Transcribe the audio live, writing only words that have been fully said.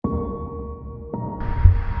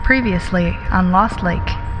Previously on Lost Lake.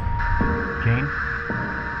 Jane,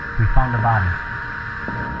 we found a body.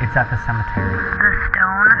 It's at the cemetery. The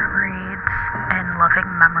stone reads, "In loving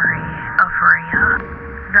memory of Rhea,"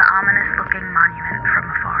 the ominous-looking monument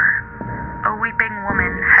from afar. A weeping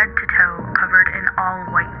woman, head to toe, covered in all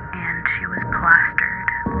white, and she was plastered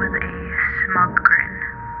with a smug grin,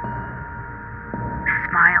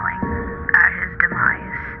 smiling at his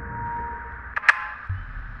demise.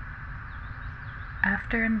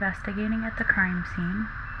 After investigating at the crime scene,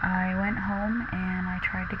 I went home and I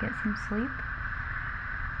tried to get some sleep,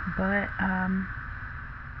 but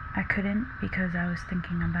I couldn't because I was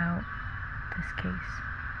thinking about this case.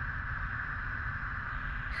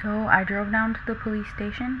 So I drove down to the police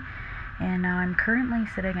station, and now I'm currently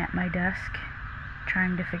sitting at my desk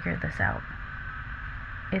trying to figure this out.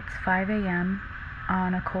 It's 5 a.m.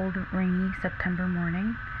 on a cold, rainy September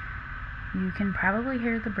morning. You can probably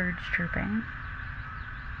hear the birds chirping.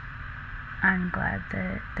 I'm glad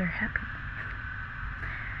that they're happy.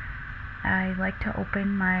 I like to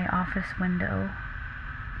open my office window.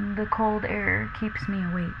 The cold air keeps me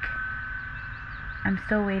awake. I'm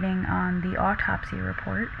still waiting on the autopsy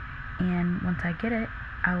report, and once I get it,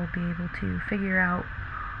 I will be able to figure out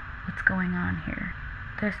what's going on here.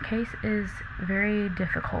 This case is very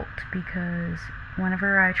difficult because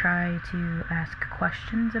whenever I try to ask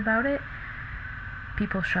questions about it,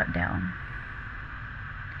 people shut down.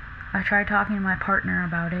 I tried talking to my partner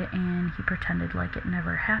about it, and he pretended like it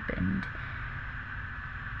never happened.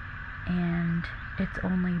 And it's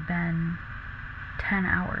only been 10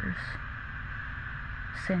 hours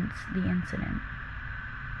since the incident.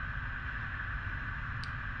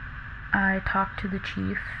 I talked to the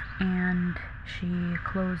chief, and she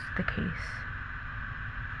closed the case.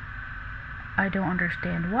 I don't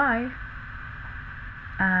understand why.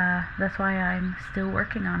 That's why I'm still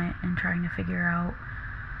working on it and trying to figure out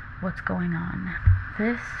what's going on.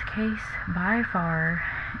 This case, by far,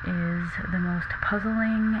 is the most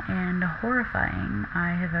puzzling and horrifying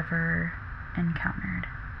I have ever encountered.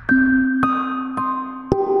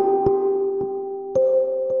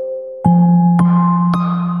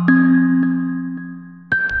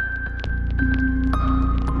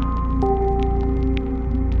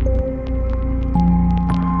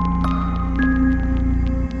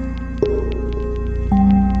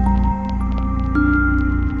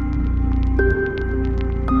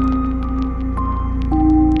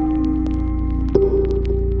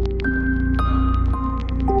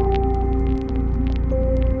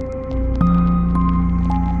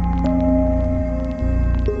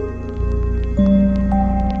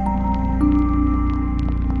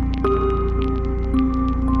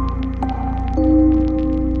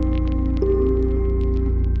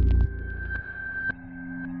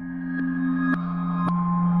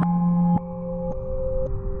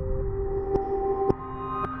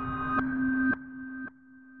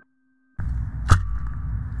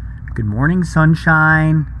 Good morning,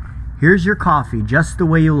 sunshine. Here's your coffee, just the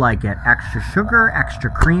way you like it. Extra sugar, extra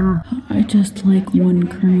cream. I just like one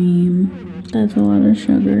cream. That's a lot of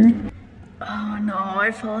sugar. Oh no,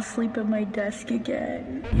 I fell asleep at my desk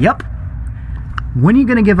again. Yep. When are you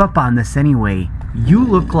gonna give up on this anyway? You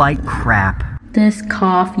look like crap. This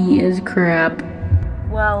coffee is crap.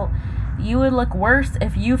 Well, you would look worse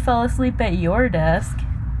if you fell asleep at your desk.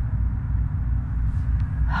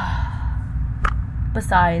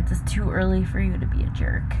 Besides, it's too early for you to be a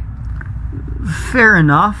jerk. Fair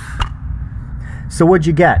enough. So what'd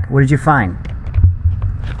you get? What did you find?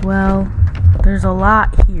 Well, there's a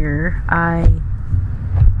lot here. I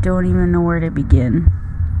don't even know where to begin.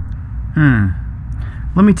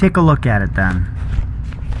 Let me take a look at it then.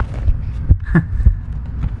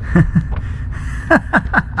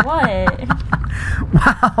 What?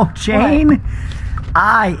 Wow, Jane. What?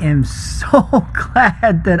 I am so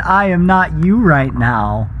glad that I am not you right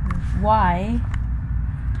now. Why?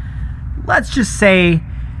 Let's just say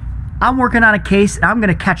I'm working on a case and I'm going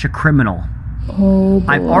to catch a criminal. Oh boy,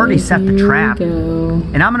 I've already set the trap.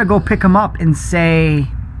 And I'm going to go pick him up in, say,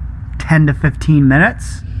 10 to 15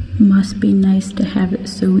 minutes. Must be nice to have it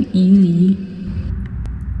so easy.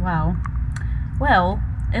 Wow. Well,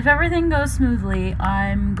 if everything goes smoothly,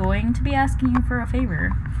 I'm going to be asking you for a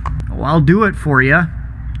favor. Well, I'll do it for you,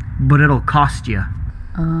 but it'll cost you.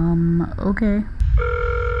 Okay.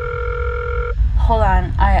 Hold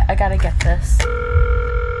on, I gotta get this.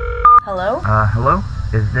 Hello? Hello?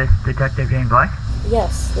 Is this Detective Jane Black?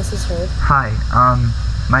 Yes, this is her. Hi,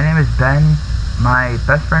 my name is Ben. My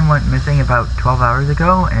best friend went missing about 12 hours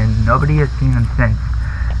ago, and nobody has seen him since,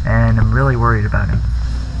 and I'm really worried about him.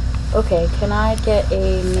 Okay, can I get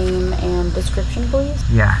a name and description, please?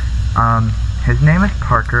 Yeah, His name is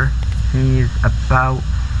Parker. He's about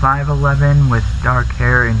 5'11" with dark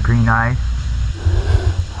hair and green eyes.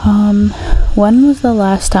 When was the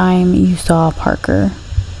last time you saw Parker?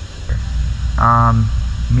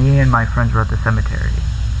 Me and my friends were at the cemetery.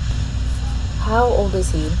 How old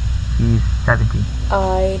is he? He's 17.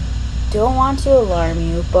 I don't want to alarm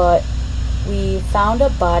you, but we found a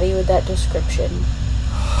body with that description.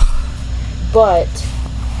 But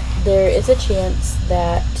there is a chance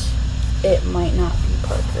that it might not be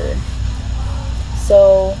Parker.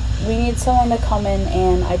 So we need someone to come in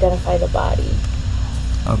and identify the body.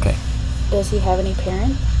 Okay. Does he have any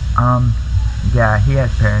parents? Yeah, he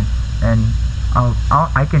has parents, and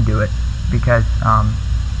I can do it because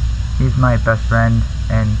he's my best friend,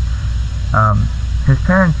 and his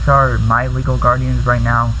parents are my legal guardians right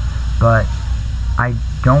now, but I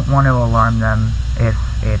don't want to alarm them if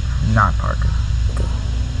it's not Parker.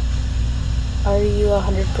 Are you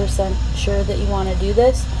 100% sure that you want to do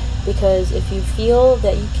this? Because if you feel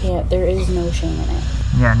that you can't, there is no shame in it.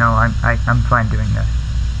 Yeah, no, I'm fine doing this.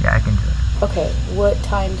 Yeah, I can do it. Okay, what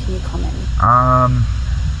time can you come in?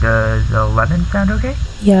 Does 11 sound okay?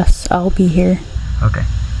 Yes, I'll be here. Okay.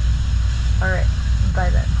 Alright, bye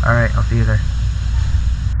then. Alright, I'll see you there.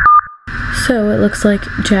 So it looks like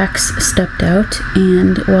Jax stepped out,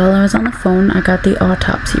 and while I was on the phone, I got the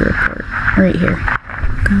autopsy report right here.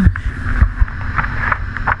 Gosh.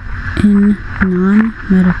 In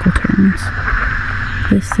non-medical terms,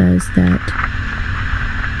 this says that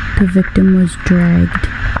the victim was dragged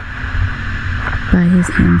by his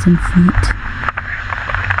hands and feet.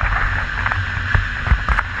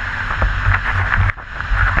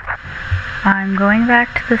 I'm going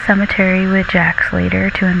back to the cemetery with Jax later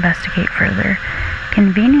to investigate further.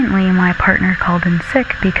 Conveniently, my partner called in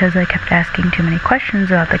sick because I kept asking too many questions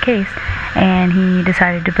about the case, and he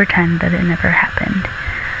decided to pretend that it never happened.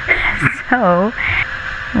 So,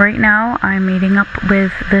 right now I'm meeting up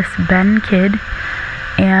with this Ben kid,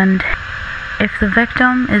 and if the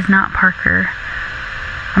victim is not Parker,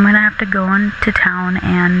 I'm gonna have to go into town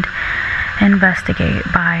and investigate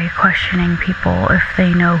by questioning people if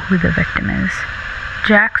they know who the victim is.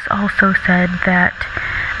 Jax also said that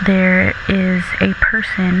there is a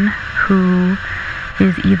person who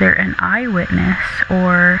is either an eyewitness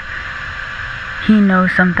or he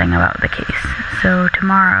knows something about the case. So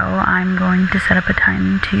tomorrow I'm going to set up a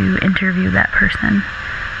time to interview that person.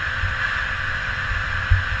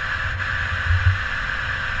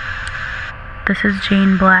 This is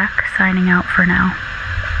Jane Black signing out for now.